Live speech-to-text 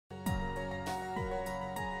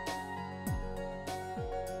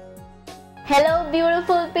Hello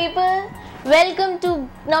beautiful people, welcome to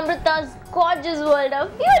Namrata's gorgeous world of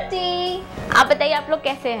beauty. आप बताइए आप लोग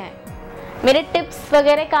कैसे हैं? मेरे टिप्स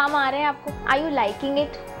वगैरह काम आ रहे हैं आपको? Are you liking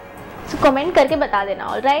it? So comment करके बता देना.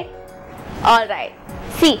 All right? All right.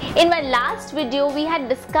 See, in my last video we had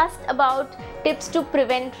discussed about tips to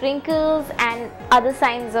prevent wrinkles and other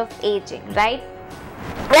signs of aging, right?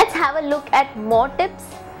 Let's have a look at more tips.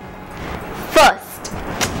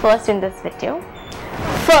 First in this video.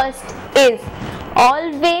 First is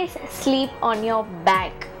always sleep on your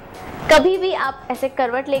back. कभी भी आप ऐसे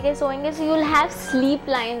करवट लेके सोएंगे so you'll have sleep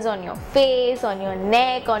lines on your face, on your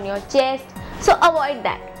neck, on your chest. So avoid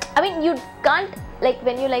that. I mean you can't, like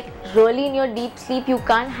when you really in your deep sleep you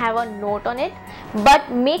can't have a note on it,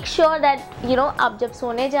 but make sure that आप जब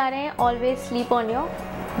सोने जा रहे हैं always sleep on your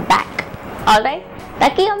back. Alright?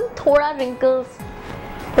 ताकि हम थोड़ा wrinkles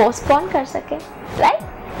postpone कर सके, right?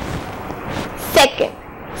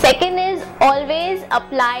 Second is always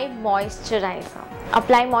apply moisturizer.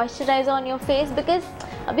 Apply moisturizer on your face because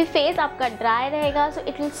अभी face आपका dry रहेगा so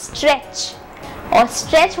it will stretch और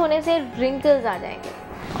stretch होने से wrinkles आ जाएंगे.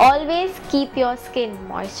 Always keep your skin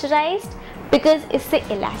moisturized because इससे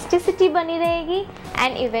elasticity बनी रहेगी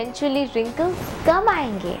and eventually wrinkles कम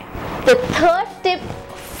आएंगे. The third tip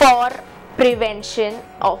for prevention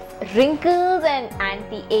of wrinkles and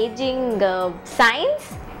anti-aging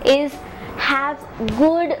signs is have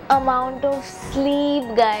good amount of sleep,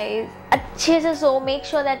 guys. अच्छे से सो. Make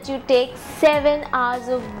sure that you take 7 hours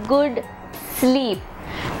of good sleep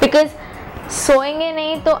because सोएंगे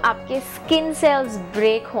नहीं तो आपके skin cells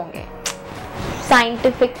break होंगे.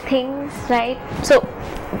 Scientific things, right? So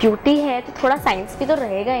beauty है तो थोड़ा science भी तो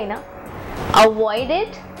रहेगा ही ना. Avoid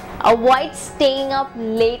it. Avoid staying up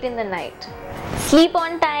late in the night. Sleep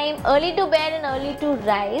on time, early to bed and early to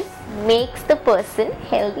rise makes the person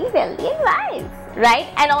healthy, wealthy and wise, right?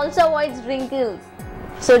 And also avoids wrinkles.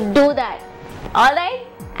 So do that. Alright?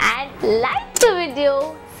 And like the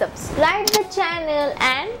video, subscribe the channel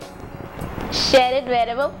and share it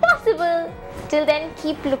wherever possible. Till then,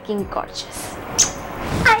 keep looking gorgeous.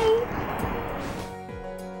 Bye.